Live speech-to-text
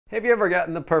Have you ever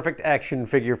gotten the perfect action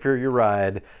figure for your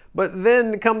ride, but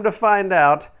then come to find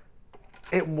out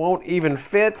it won't even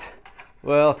fit?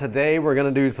 Well, today we're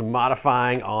going to do some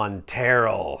modifying on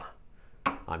Tarrell.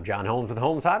 I'm John Holmes with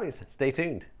Holmes Hobbies. Stay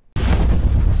tuned.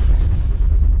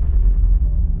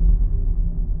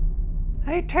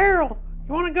 Hey Tarrell,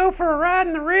 you want to go for a ride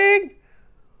in the rig?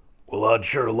 Well, I'd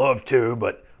sure love to,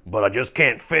 but I just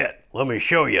can't fit. Let me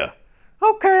show you.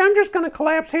 Okay, I'm just going to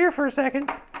collapse here for a second.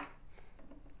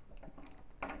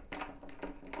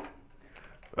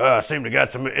 I seem to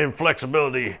got some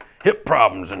inflexibility hip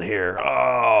problems in here.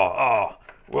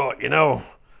 Well, you know,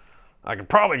 I could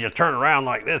probably just turn around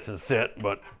like this and sit,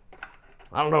 but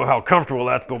I don't know how comfortable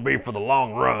that's going to be for the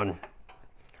long run.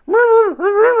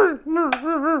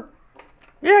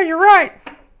 Yeah, you're right.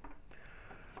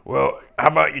 Well, how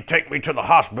about you take me to the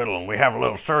hospital and we have a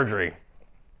little surgery?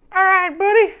 All right,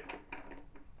 buddy.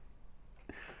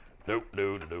 Doop,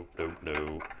 doop, doop, doop,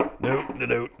 doop. Doop,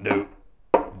 doop, doop,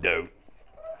 doop.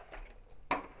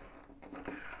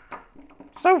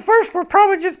 So first we're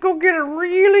probably just gonna get a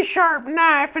really sharp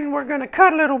knife and we're gonna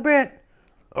cut a little bit.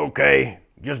 Okay,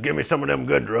 just give me some of them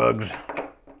good drugs.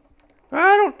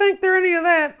 I don't think there are any of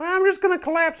that. I'm just gonna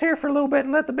collapse here for a little bit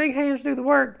and let the big hands do the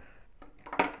work.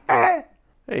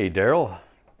 Hey Tarrell,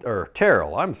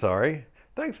 I'm sorry.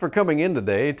 Thanks for coming in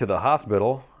today to the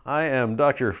hospital. I am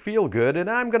Dr. Feelgood and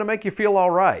I'm gonna make you feel all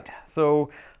right.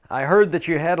 So I heard that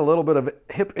you had a little bit of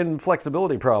hip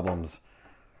inflexibility problems.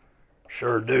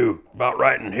 Sure do. About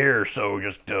right in here, so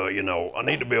just, you know, I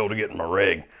need to be able to get in my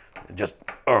rig. It just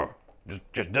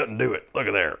doesn't do it. Look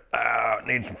at there. It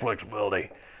needs some flexibility.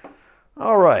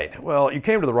 All right, well, you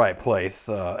came to the right place.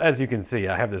 As you can see,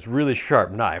 I have this really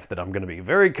sharp knife that I'm gonna be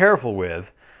very careful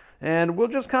with, and we'll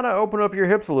just kind of open up your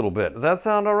hips a little bit. Does that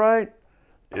sound all right?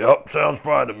 Yep, sounds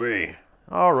fine to me.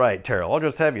 All right, Tarrell, I'll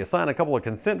just have you sign a couple of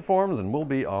consent forms and we'll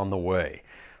be on the way.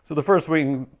 So the first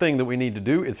thing that we need to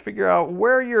do is figure out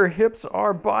where your hips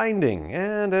are binding.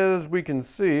 And as we can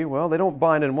see, well, they don't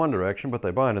bind in one direction, but they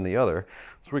bind in the other.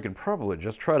 So we can probably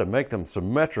just try to make them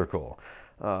symmetrical.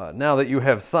 Now that you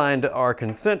have signed our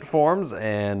consent forms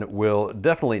and will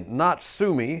definitely not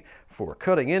sue me for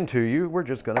cutting into you, we're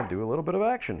just gonna do a little bit of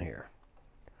action here.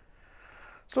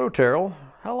 So Tarrell,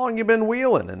 how long you been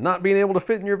wheeling and not being able to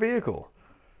fit in your vehicle?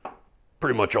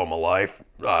 Pretty much all my life.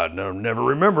 I never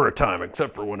remember a time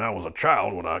except for when I was a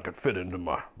child when I could fit into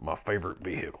my favorite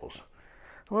vehicles.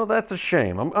 Well, that's a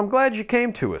shame. I'm glad you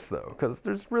came to us, though, because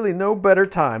there's really no better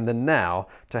time than now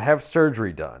to have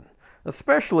surgery done,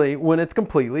 especially when it's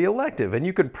completely elective, and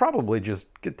you could probably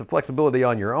just get the flexibility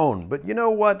on your own. But you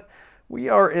know what? We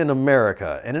are in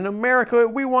America, and in America,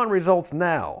 we want results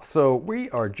now, so we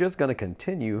are just going to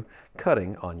continue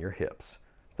cutting on your hips.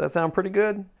 Does that sound pretty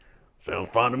good? Sounds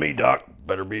fine to me, Doc.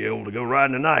 Better be able to go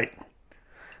riding tonight.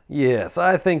 Yes,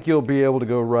 I think you'll be able to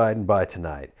go riding by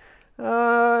tonight.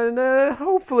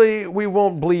 Hopefully we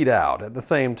won't bleed out at the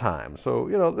same time. So,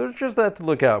 you know, there's just that to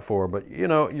look out for, but, you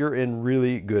know, you're in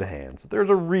really good hands. There's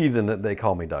a reason that they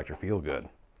call me Dr. Feelgood.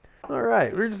 All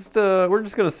right, we're just going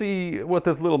to see what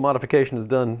this little modification has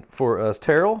done for us.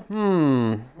 Tarrell,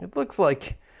 it looks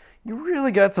like you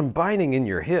really got some binding in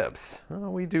your hips.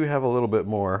 We do have a little bit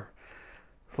more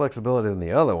flexibility than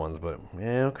the other ones, but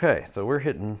yeah, okay. So we're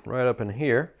hitting right up in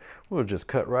here. We'll just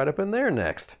cut right up in there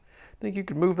next. Think you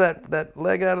could move that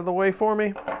leg out of the way for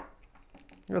me?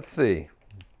 Let's see.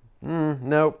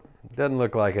 Nope, doesn't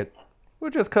look like it. We'll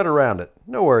just cut around it.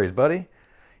 No worries, buddy.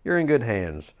 You're in good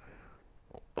hands.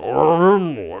 Yeah,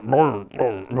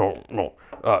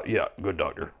 good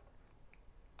doctor.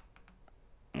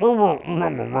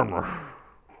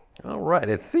 All right,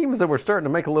 it seems that we're starting to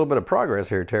make a little bit of progress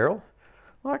here, Tarrell.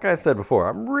 Like I said before,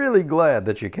 I'm really glad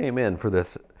that you came in for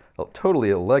this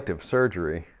totally elective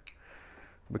surgery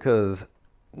because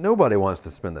nobody wants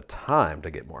to spend the time to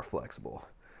get more flexible.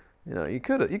 You know, you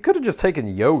could have just taken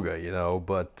yoga, you know,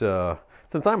 but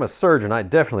since I'm a surgeon, I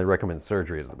definitely recommend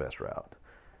surgery as the best route.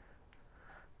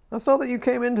 I saw that you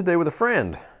came in today with a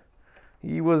friend.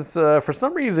 He was, for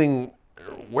some reason,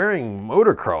 wearing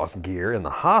motocross gear in the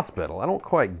hospital. I don't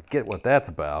quite get what that's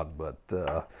about,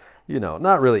 but you know,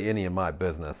 not really any of my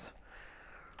business.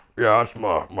 Yeah, that's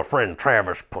my friend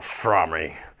Travis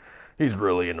Pastrami. He's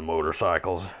really into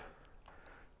motorcycles.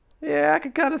 Yeah,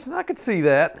 I could see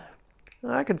that.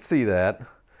 I could see that.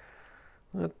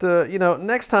 But, you know,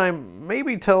 next time,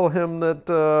 maybe tell him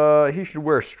that he should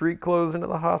wear street clothes into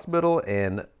the hospital,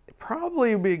 and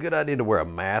probably would be a good idea to wear a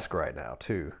mask right now,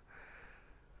 too.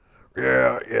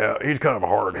 Yeah, he's kind of a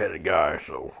hard-headed guy,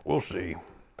 so we'll see.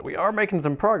 We are making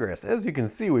some progress. As you can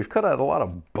see, we've cut out a lot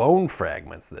of bone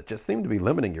fragments that just seem to be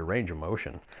limiting your range of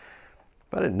motion.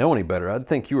 If I didn't know any better, I'd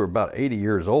think you were about 80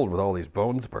 years old with all these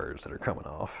bone spurs that are coming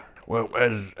off. Well,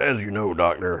 as you know,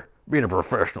 Doctor, being a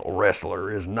professional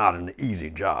wrestler is not an easy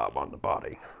job on the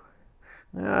body.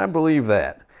 I believe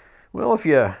that. Well, if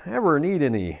you ever need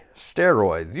any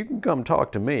steroids, you can come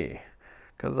talk to me,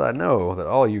 'cause I know that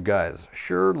all you guys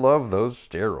sure love those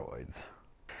steroids.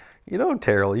 You know,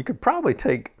 Tarrell, you could probably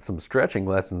take some stretching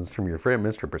lessons from your friend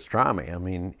Mr. Pastrami. I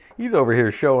mean, he's over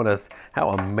here showing us how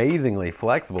amazingly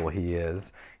flexible he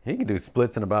is. He can do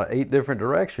splits in about 8 different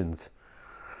directions.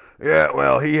 Yeah,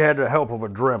 well, he had the help of a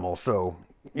Dremel, so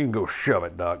you can go shove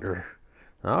it, Doctor.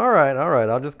 All right,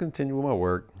 I'll just continue with my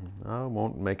work. I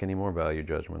won't make any more value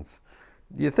judgments.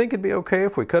 Do you think it'd be okay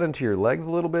if we cut into your legs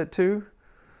a little bit too?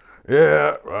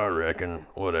 Yeah, I reckon.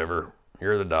 Whatever.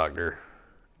 You're the doctor.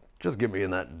 Just get me in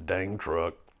that dang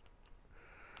truck.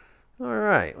 All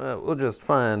right, well, we'll just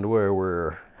find where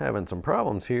we're having some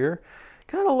problems here.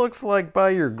 Kind of looks like by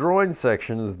your groin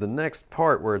section is the next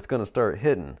part where it's going to start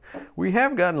hitting. We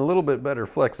have gotten a little bit better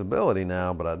flexibility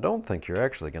now, but I don't think you're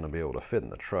actually going to be able to fit in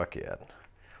the truck yet.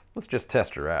 Let's just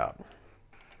test her out.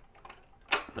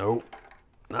 Nope,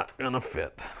 not gonna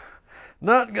fit.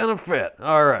 Not gonna fit.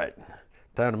 All right,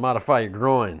 time to modify your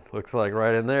groin. Looks like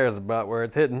right in there is about where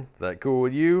it's hitting. Is that cool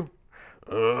with you?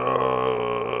 I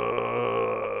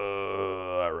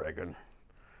reckon.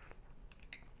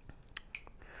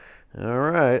 All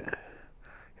right,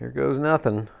 here goes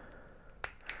nothing.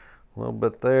 A little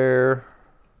bit there,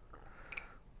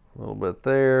 a little bit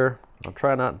there. I'll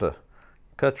try not to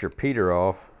cut your Peter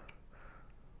off.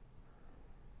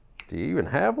 Do you even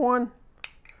have one?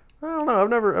 I don't know. I've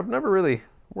never really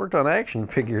worked on action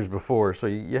figures before, so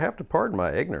you have to pardon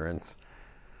my ignorance.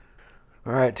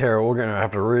 All right, Tarrell, we're gonna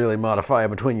have to really modify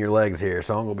between your legs here,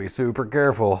 so I'm gonna be super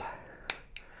careful.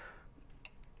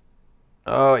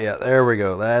 Oh yeah, there we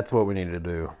go. That's what we need to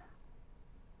do.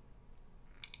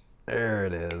 There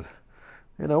it is.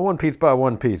 You know, one piece by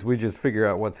one piece, we just figure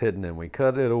out what's hidden and we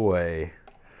cut it away.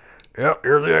 Yep,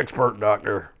 you're the expert,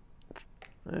 Doctor.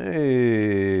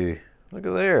 Hey, look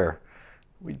at there.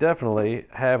 We definitely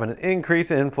have an increase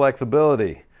in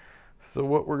flexibility. So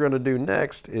what we're going to do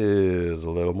next is a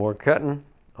little more cutting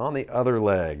on the other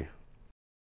leg.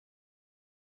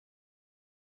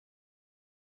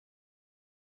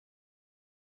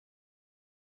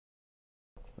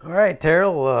 All right,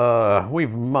 Tarrell,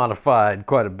 we've modified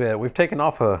quite a bit. We've taken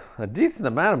off a decent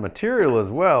amount of material as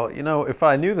well. You know, if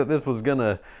I knew that this was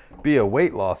gonna be a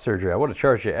weight loss surgery, I would have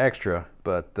charged you extra,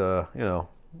 but, you know,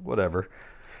 whatever.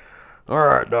 All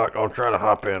right, Doc, I'll try to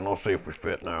hop in. We'll see if we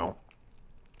fit now.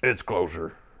 It's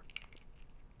closer.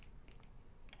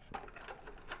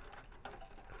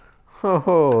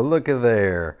 Oh, look at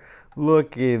there.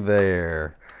 Looky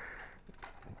there.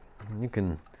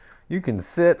 You can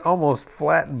sit almost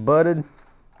flat-butted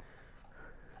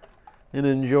and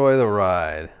enjoy the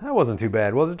ride. That wasn't too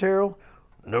bad, was it, Tarrell?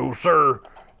 No, sir.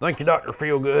 Thank you, Dr.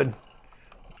 Feelgood.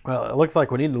 Well, it looks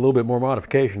like we need a little bit more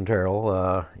modification,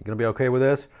 Tarrell. You gonna be okay with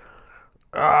this?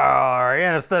 Our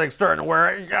anesthetic's starting to wear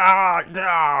it. Oh,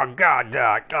 God,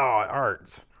 Doc. Oh, it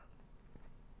hurts.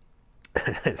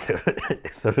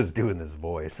 So does doing this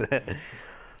voice.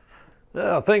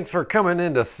 Well, thanks for coming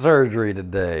into surgery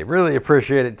today. Really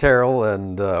appreciate it, Tarrell,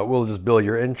 and we'll just bill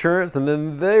your insurance, and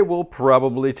then they will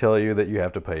probably tell you that you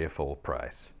have to pay a full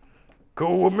price.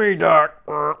 Cool with me, Doc.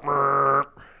 All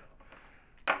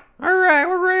right,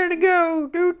 we're ready to go.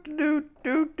 Do do do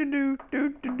do do do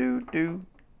do do do.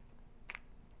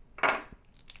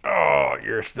 Oh,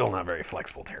 you're still not very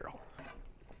flexible, Tarrell.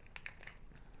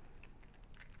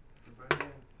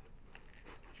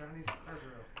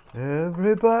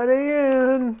 Everybody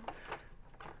in.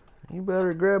 You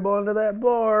better grab onto that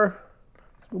bar.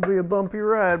 It's gonna be a bumpy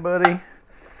ride, buddy.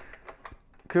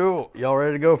 Cool. Y'all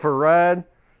ready to go for a ride?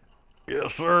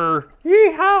 Yes, sir.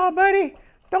 Yeehaw, buddy.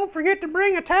 Don't forget to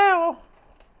bring a towel.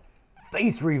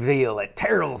 Face reveal at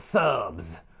Tarrell's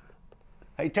Subs.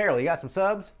 Hey, Tarrell, you got some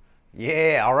subs?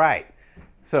 Yeah, all right.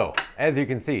 So, as you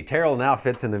can see, Tarrell now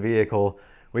fits in the vehicle.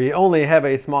 We only have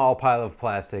a small pile of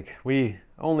plastic. We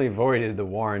only voided the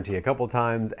warranty a couple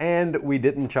times, and we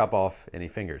didn't chop off any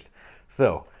fingers.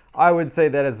 So, I would say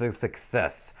that is a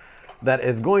success. That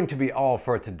is going to be all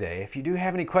for today. If you do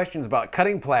have any questions about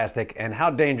cutting plastic and how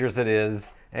dangerous it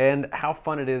is, and how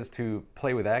fun it is to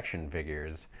play with action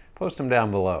figures, post them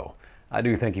down below. I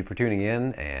do thank you for tuning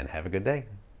in, and have a good day.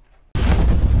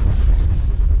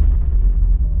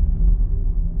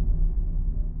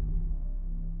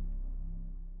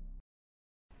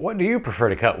 What do you prefer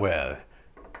to cut with?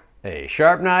 A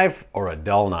sharp knife or a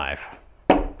dull knife?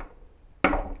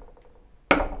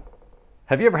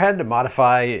 Have you ever had to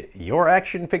modify your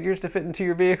action figures to fit into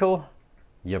your vehicle?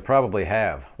 You probably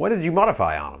have. What did you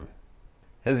modify on them?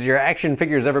 Has your action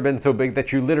figures ever been so big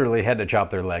that you literally had to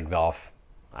chop their legs off?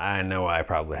 I know I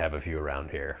probably have a few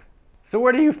around here. So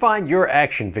where do you find your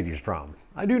action figures from?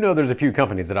 I do know there's a few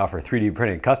companies that offer 3D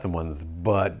printed custom ones,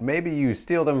 but maybe you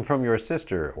steal them from your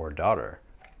sister or daughter.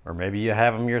 Or maybe you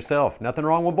have them yourself. Nothing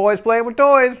wrong with boys playing with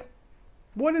toys.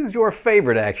 What is your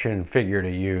favorite action figure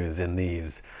to use in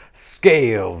these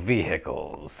scale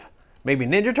vehicles? Maybe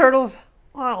Ninja Turtles?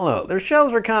 I don't know. Their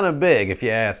shells are kind of big if you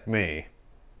ask me.